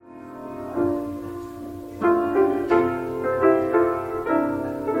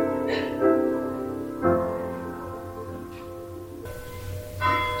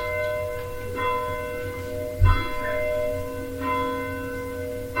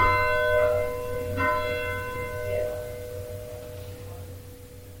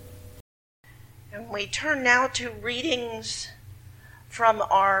We turn now to readings from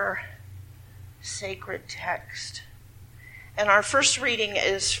our sacred text. And our first reading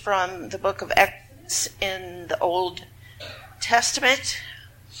is from the book of Exodus in the Old Testament,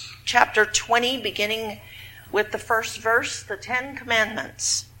 chapter 20, beginning with the first verse, the 10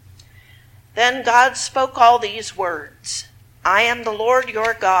 Commandments. Then God spoke all these words, I am the Lord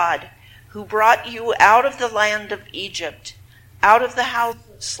your God, who brought you out of the land of Egypt, out of the house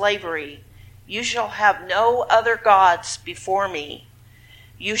of slavery. You shall have no other gods before me.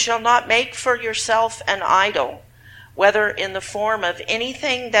 You shall not make for yourself an idol, whether in the form of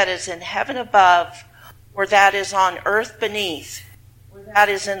anything that is in heaven above, or that is on earth beneath, or that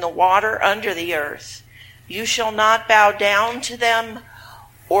is in the water under the earth. You shall not bow down to them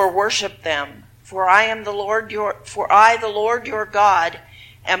or worship them, for I, the Lord your God,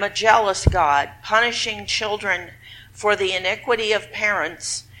 am a jealous God, punishing children for the iniquity of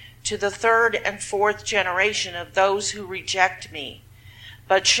parents to the third and fourth generation of those who reject me,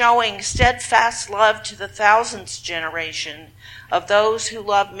 but showing steadfast love to the thousandth generation of those who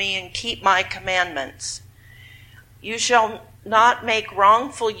love me and keep my commandments. You shall not make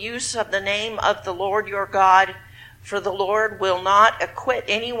wrongful use of the name of the Lord your God, for the Lord will not acquit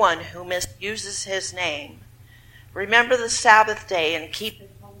anyone who misuses his name. Remember the Sabbath day and keep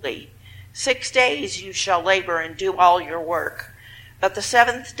it holy. 6 days you shall labor and do all your work. But the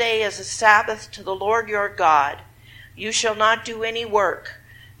seventh day is a Sabbath to the Lord your God. You shall not do any work.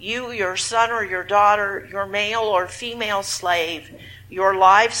 You, your son or your daughter, your male or female slave, your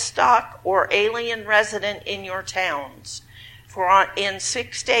livestock or alien resident in your towns. For in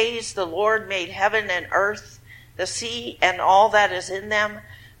 6 days the Lord made heaven and earth, the sea and all that is in them,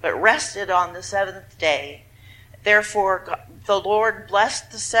 but rested on the seventh day. Therefore the Lord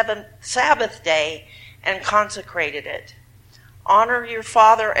blessed the Sabbath day and consecrated it. Honor your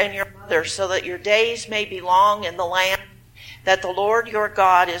father and your mother, so that your days may be long in the land that the Lord your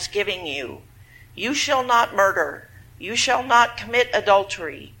God is giving you. You shall not murder. You shall not commit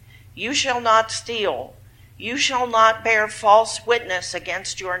adultery. You shall not steal. You shall not bear false witness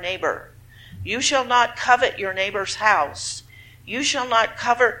against your neighbor. You shall not covet your neighbor's house. You shall not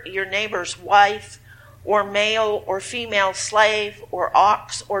covet your neighbor's wife, or male or female slave, or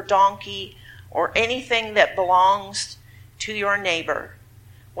ox or donkey, or anything that belongs to your neighbor.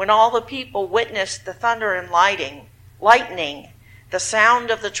 When all the people witnessed the thunder and lightning, the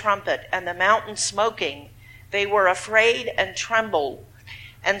sound of the trumpet, and the mountain smoking, they were afraid and trembled,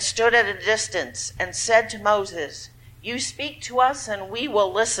 and stood at a distance, and said to Moses, You speak to us, and we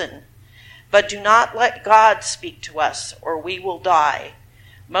will listen. But do not let God speak to us, or we will die.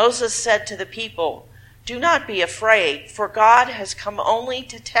 Moses said to the people, Do not be afraid, for God has come only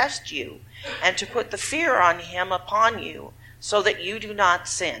to test you, and to put the fear on him upon you, so that you do not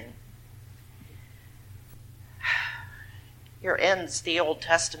sin. Here ends the Old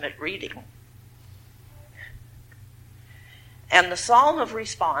Testament reading. And the psalm of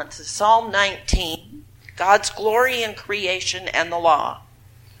response is Psalm 19, God's glory in creation and the law.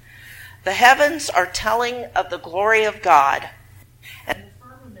 The heavens are telling of the glory of God, and the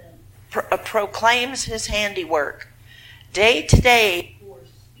firmament proclaims his handiwork. Day to day pours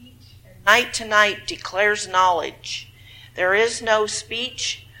speech, and night to night declares knowledge. There is no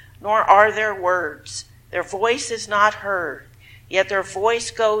speech, nor are there words. Their voice is not heard, yet their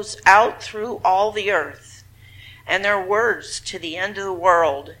voice goes out through all the earth, and their words to the end of the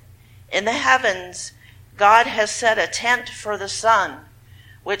world. In the heavens, God has set a tent for the sun,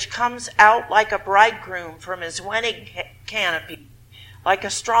 which comes out like a bridegroom from his wedding canopy, like a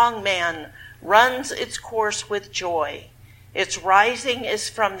strong man runs its course with joy. Its rising is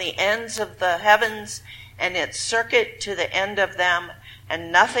from the ends of the heavens, and its circuit to the end of them,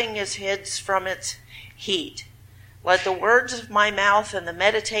 and nothing is hid from its heat. Let the words of my mouth and the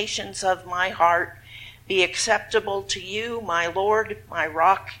meditations of my heart be acceptable to you, my Lord, my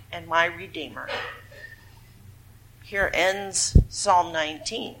rock, and my Redeemer. Here ends Psalm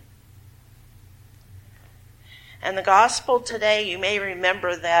 19. And the gospel today, you may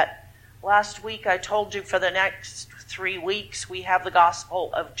remember that last week I told you for the next 3 weeks we have the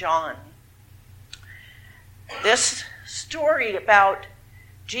Gospel of John. This story about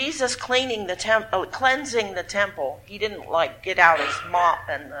Jesus cleansing the temple. He didn't get out his mop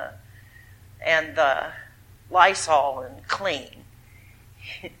and the Lysol and clean.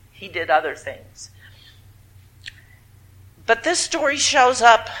 He did other things. But this story shows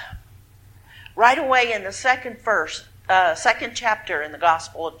up right away in the second chapter in the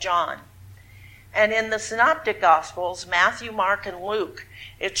Gospel of John. And in the Synoptic Gospels, Matthew, Mark, and Luke,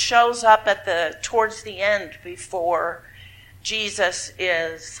 it shows up towards the end before Jesus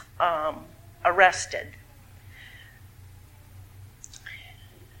is arrested.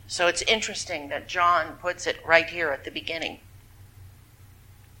 So it's interesting that John puts it right here at the beginning.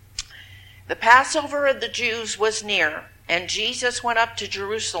 The Passover of the Jews was near, and Jesus went up to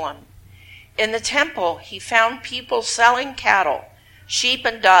Jerusalem. In the temple, he found people selling cattle, sheep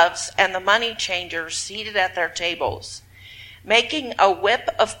and doves, and the money changers seated at their tables. Making a whip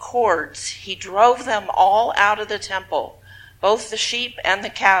of cords, he drove them all out of the temple, both the sheep and the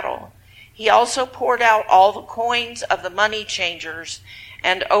cattle. He also poured out all the coins of the money changers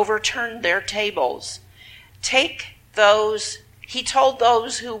and overturned their tables. He told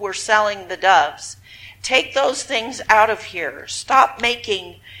those who were selling the doves, "Take those things out of here. Stop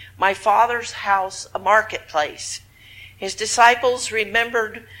making my Father's house a marketplace." His disciples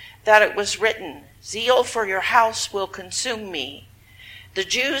remembered that it was written, "Zeal for your house will consume me." The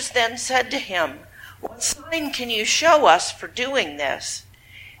Jews then said to him, "What sign can you show us for doing this?"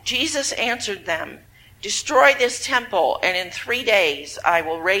 Jesus answered them, "Destroy this temple, and in 3 days I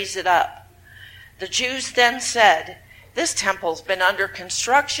will raise it up." The Jews then said, "This temple's been under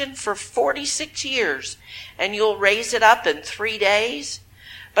construction for 46 years, and you'll raise it up in 3 days?"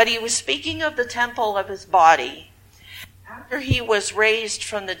 But he was speaking of the temple of his body. After he was raised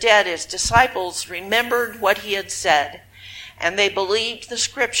from the dead, his disciples remembered what he had said, and they believed the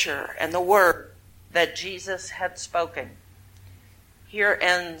scripture and the word that Jesus had spoken. Here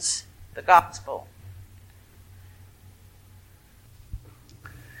ends the gospel.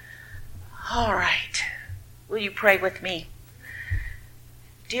 All right. Will you pray with me?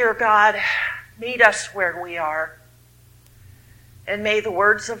 Dear God, meet us where we are, and may the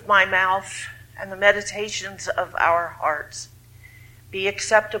words of my mouth and the meditations of our hearts be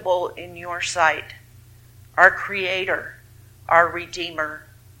acceptable in your sight, our Creator, our Redeemer,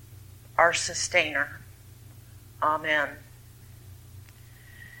 our Sustainer. Amen.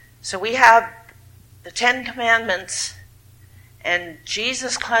 So we have the 10 Commandments and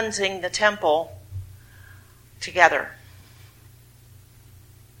Jesus cleansing the temple together.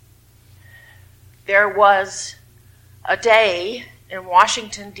 There was a day in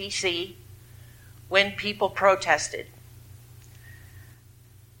Washington, D.C. when people protested.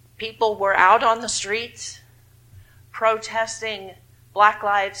 People were out on the streets protesting Black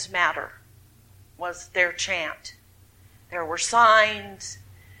Lives Matter was their chant. There were signs.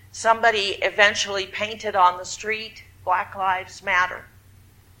 Somebody eventually painted on the street, Black Lives Matter.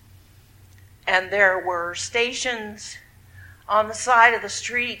 And there were stations on the side of the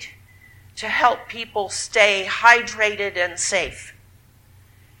street to help people stay hydrated and safe.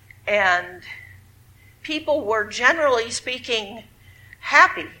 And people were, generally speaking,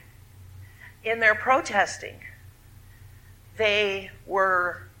 happy in their protesting. They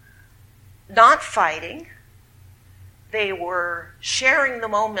were not fighting. They were sharing the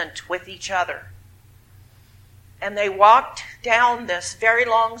moment with each other. And they walked down this very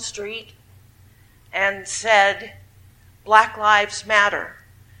long street and said, "Black Lives Matter."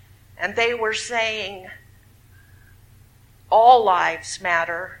 And they were saying, "All lives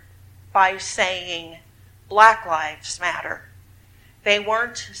matter," by saying, "Black Lives Matter." They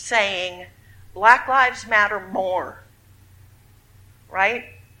weren't saying, "Black Lives Matter more,"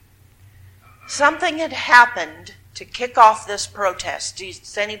 right? Something had happened to kick off this protest.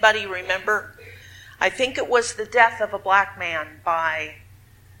 Does anybody remember? I think it was the death of a black man by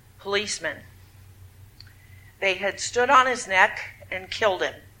policemen. They had stood on his neck and killed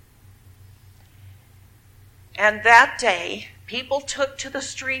him. And that day, people took to the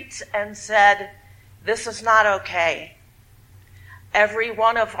streets and said, "This is not okay. Every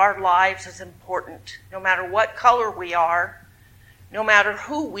one of our lives is important, no matter what color we are, no matter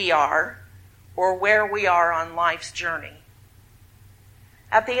who we are, or where we are on life's journey."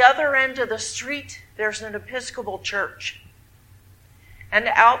 At the other end of the street, there's an Episcopal church. And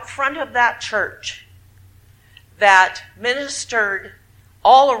out front of that church, that ministered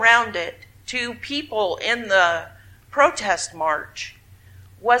all around it to people in the protest march,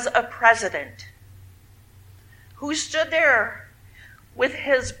 was a president who stood there with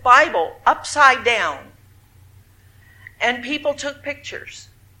his Bible upside down, and people took pictures.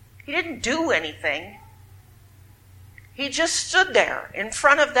 He didn't do anything. He just stood there in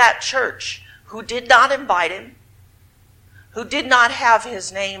front of that church, who did not invite him, who did not have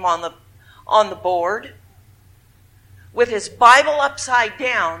his name on the board, with his Bible upside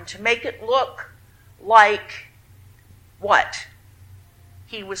down to make it look like what?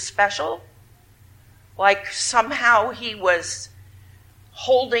 He was special? Like somehow he was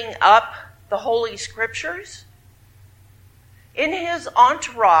holding up the Holy Scriptures? In his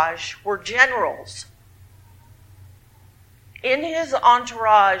entourage were generals. In his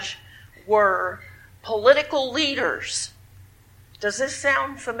entourage were political leaders. Does this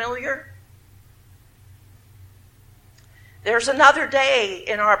sound familiar? There's another day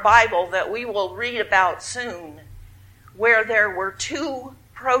in our Bible that we will read about soon where there were two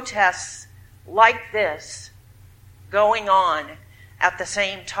protests like this going on at the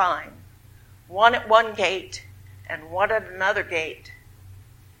same time. One at one gate and one at another gate.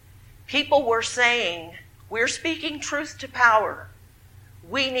 People were saying, we're speaking truth to power.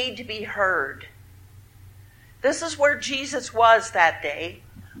 We need to be heard. This is where Jesus was that day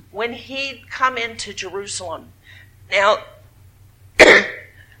when he'd come into Jerusalem. Now,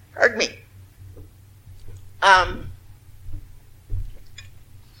 pardon me.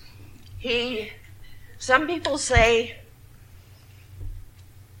 Some people say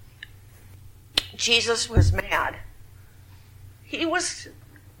Jesus was mad. He was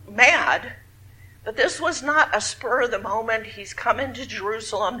mad, but this was not a spur of the moment. He's come into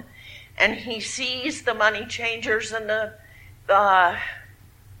Jerusalem and he sees the money changers and the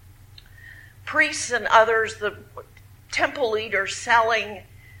priests and others, the temple leaders selling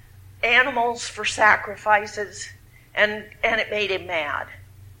animals for sacrifices, and it made him mad.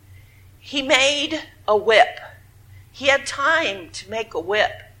 He made a whip. He had time to make a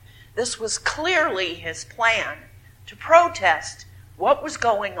whip. This was clearly his plan to protest what was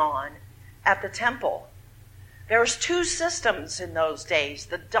going on at the temple. There was two systems in those days.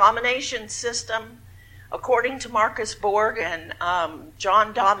 The domination system, according to Marcus Borg and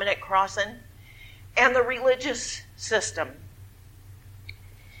John Dominic Crossan, and the religious system.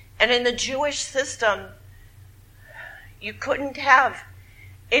 And in the Jewish system, you couldn't have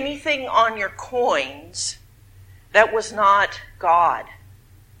anything on your coins that was not God.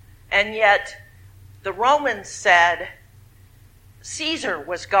 And yet, the Romans said Caesar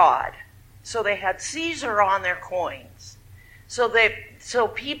was God. So they had Caesar on their coins. So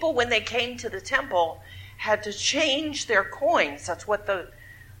people, when they came to the temple, had to change their coins. That's what the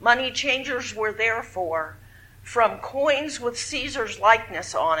money changers were there for. From coins with Caesar's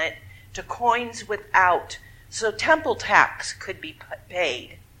likeness on it to coins without. So temple tax could be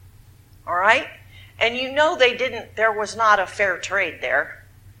paid. All right? And there was not a fair trade there.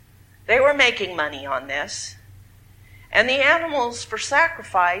 They were making money on this. And the animals for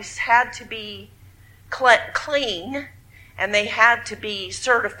sacrifice had to be clean, and they had to be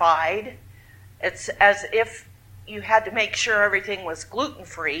certified. It's as if you had to make sure everything was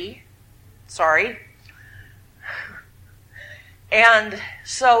gluten-free. Sorry. And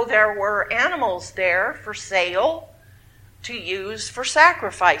so there were animals there for sale to use for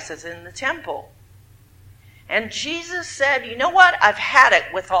sacrifices in the temple. And Jesus said, you know what? I've had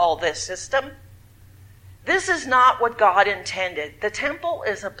it with all this system. This is not what God intended. The temple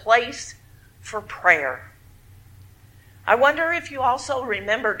is a place for prayer. I wonder if you also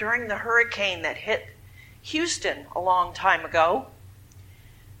remember during the hurricane that hit Houston a long time ago,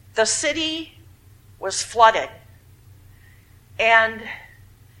 the city was flooded. And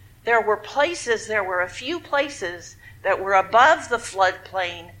there were a few places that were above the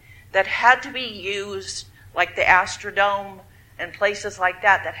floodplain that had to be used, like the Astrodome and places like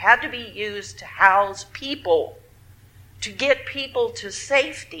that had to be used to house people, to get people to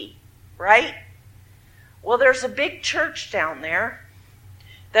safety, right? Well, there's a big church down there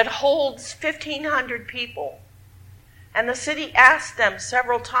that holds 1,500 people. And the city asked them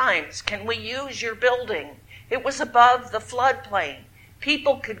several times, can we use your building? It was above the floodplain.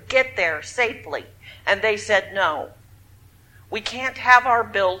 People could get there safely. And they said, no, we can't have our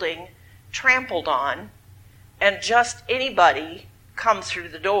building trampled on and just anybody come through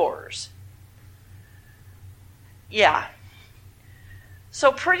the doors. Yeah.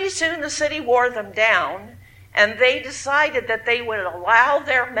 So pretty soon the city wore them down, and they decided that they would allow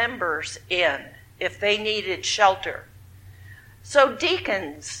their members in if they needed shelter. So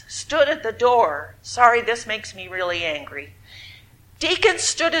deacons stood at the door. Sorry, this makes me really angry. Deacons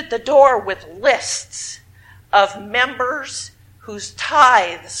stood at the door with lists of members whose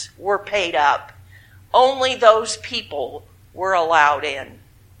tithes were paid up. Only those people were allowed in.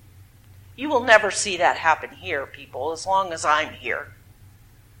 You will never see that happen here, people, as long as I'm here.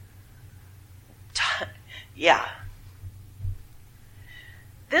 Yeah.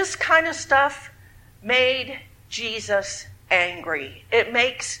 This kind of stuff made Jesus angry. It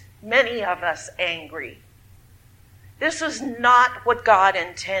makes many of us angry. This is not what God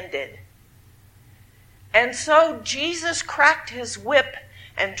intended. And so Jesus cracked his whip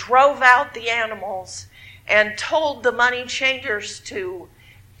and drove out the animals and told the money changers to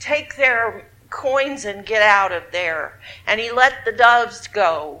take their coins and get out of there. And he let the doves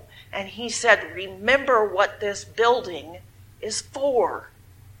go. And he said, remember what this building is for.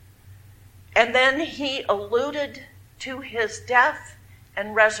 And then he alluded to his death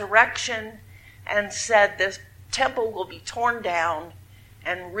and resurrection and said this temple will be torn down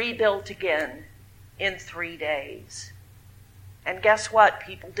and rebuilt again in 3 days. And guess what?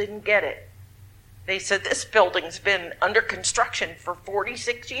 People didn't get it. They said, this building's been under construction for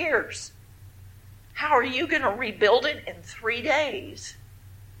 46 years. How are you going to rebuild it in 3 days?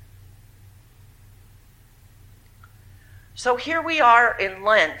 So here we are in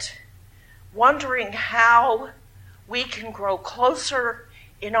Lent, wondering how we can grow closer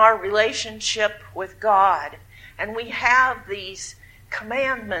in our relationship with God. And we have these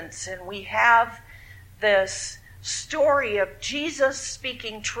commandments, and we have this story of Jesus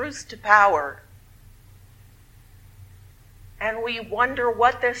speaking truth to power. And we wonder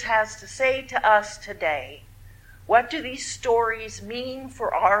what this has to say to us today. What do these stories mean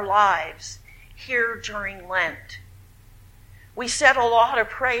for our lives here during Lent? We said a lot of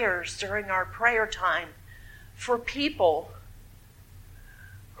prayers during our prayer time for people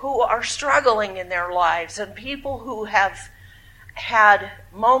who are struggling in their lives and people who have had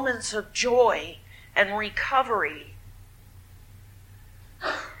moments of joy and recovery.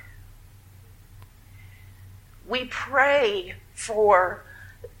 We pray for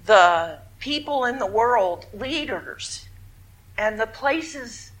the people in the world, leaders, and the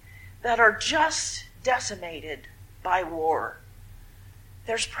places that are just decimated by war.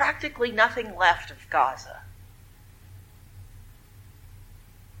 There's practically nothing left of Gaza.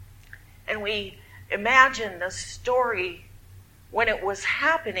 And we imagine the story when it was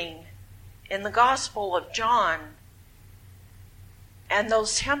happening in the Gospel of John, and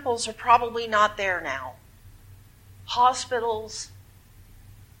those temples are probably not there now. Hospitals,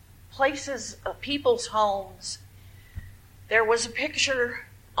 places of people's homes. There was a picture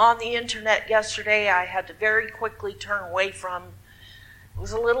on the internet yesterday I had to very quickly turn away from. It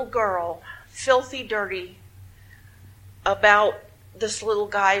was a little girl, filthy dirty, about this little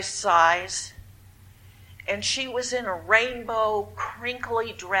guy's size, and she was in a rainbow,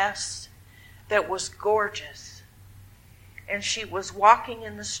 crinkly dress that was gorgeous. And she was walking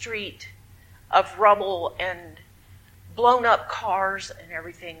in the street of rubble and blown up cars and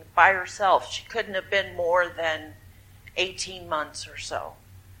everything by herself. She couldn't have been more than 18 months or so.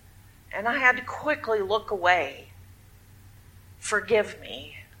 And I had to quickly look away. Forgive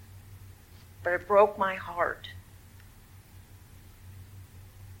me. But it broke my heart.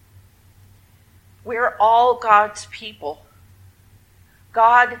 We're all God's people.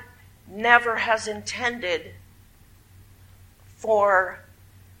 God never has intended for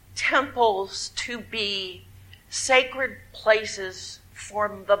temples to be sacred places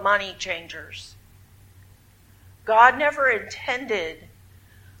for the money changers. God never intended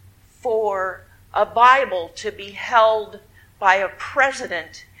for a Bible to be held by a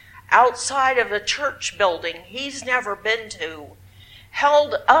president outside of a church building he's never been to,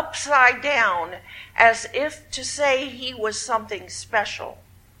 held upside down as if to say he was something special.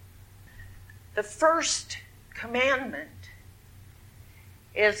 The first commandment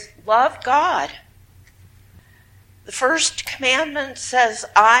is love God. The first commandment says,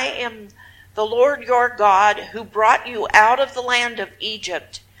 I am the Lord your God who brought you out of the land of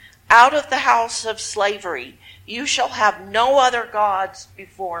Egypt, out of the house of slavery. You shall have no other gods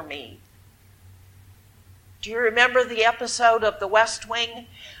before me. Do you remember the episode of The West Wing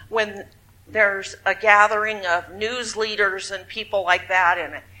when there's a gathering of news leaders and people like that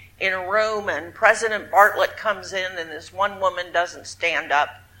in a room, and President Bartlett comes in and this one woman doesn't stand up?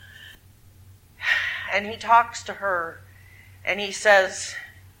 And he talks to her and he says,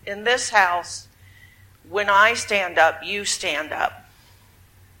 in this house, when I stand up, you stand up.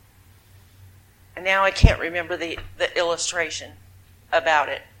 And now I can't remember the illustration about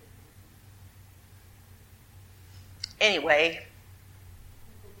it. Anyway,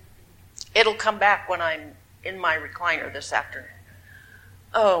 it'll come back when I'm in my recliner this afternoon.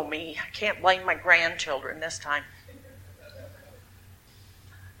 Oh, me. I can't blame my grandchildren this time.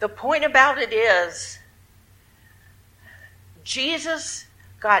 The point about it is, Jesus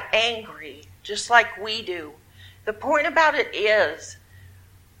got angry just like we do. The point about it is,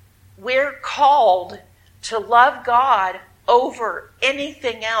 we're called to love God over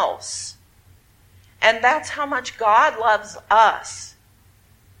anything else. And that's how much God loves us,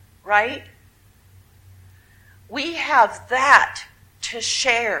 right? We have that to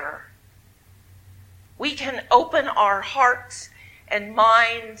share. We can open our hearts and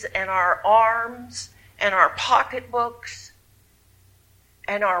minds and our arms and our pocketbooks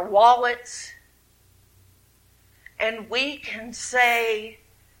and our wallets, and we can say,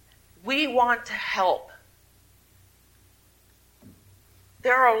 we want to help.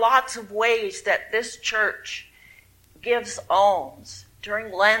 There are lots of ways that this church gives alms.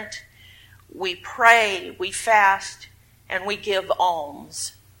 During Lent, we pray, we fast, and we give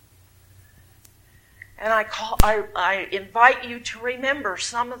alms. And I invite you to remember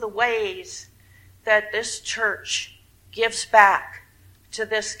some of the ways that this church gives back to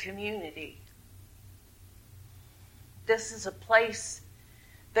this community. This is a place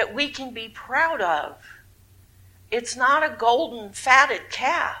that we can be proud of. It's not a golden fatted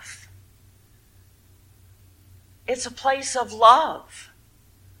calf. It's a place of love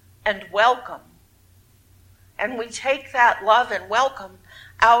and welcome. And we take that love and welcome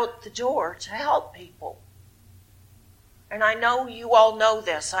out the door to help people. And I know you all know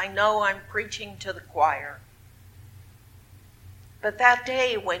this. I know I'm preaching to the choir. But that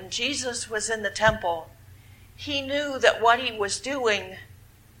day when Jesus was in the temple, he knew that what he was doing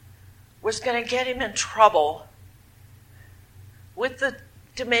was going to get him in trouble with the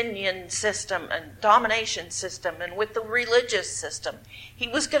dominion system and domination system and with the religious system. He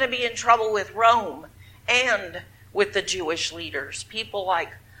was going to be in trouble with Rome and with the Jewish leaders, people like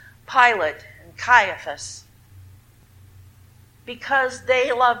Pilate and Caiaphas, because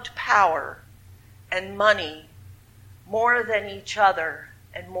they loved power and money more than each other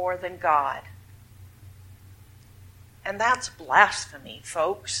and more than God. And that's blasphemy,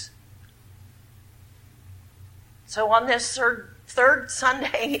 folks. So on this third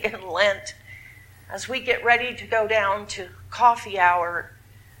Sunday in Lent, as we get ready to go down to coffee hour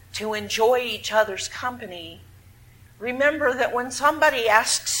to enjoy each other's company, remember that when somebody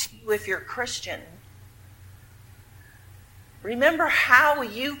asks you if you're Christian, remember how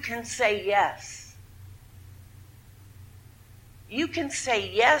you can say yes. You can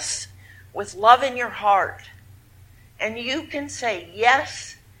say yes with love in your heart. And you can say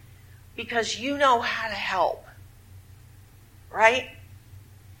yes because you know how to help. Right?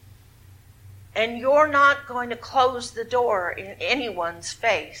 And you're not going to close the door in anyone's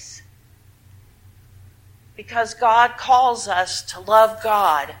face. Because God calls us to love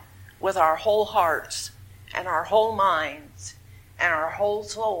God with our whole hearts and our whole minds and our whole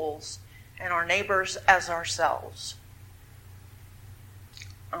souls and our neighbors as ourselves.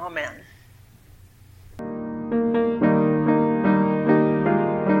 Amen.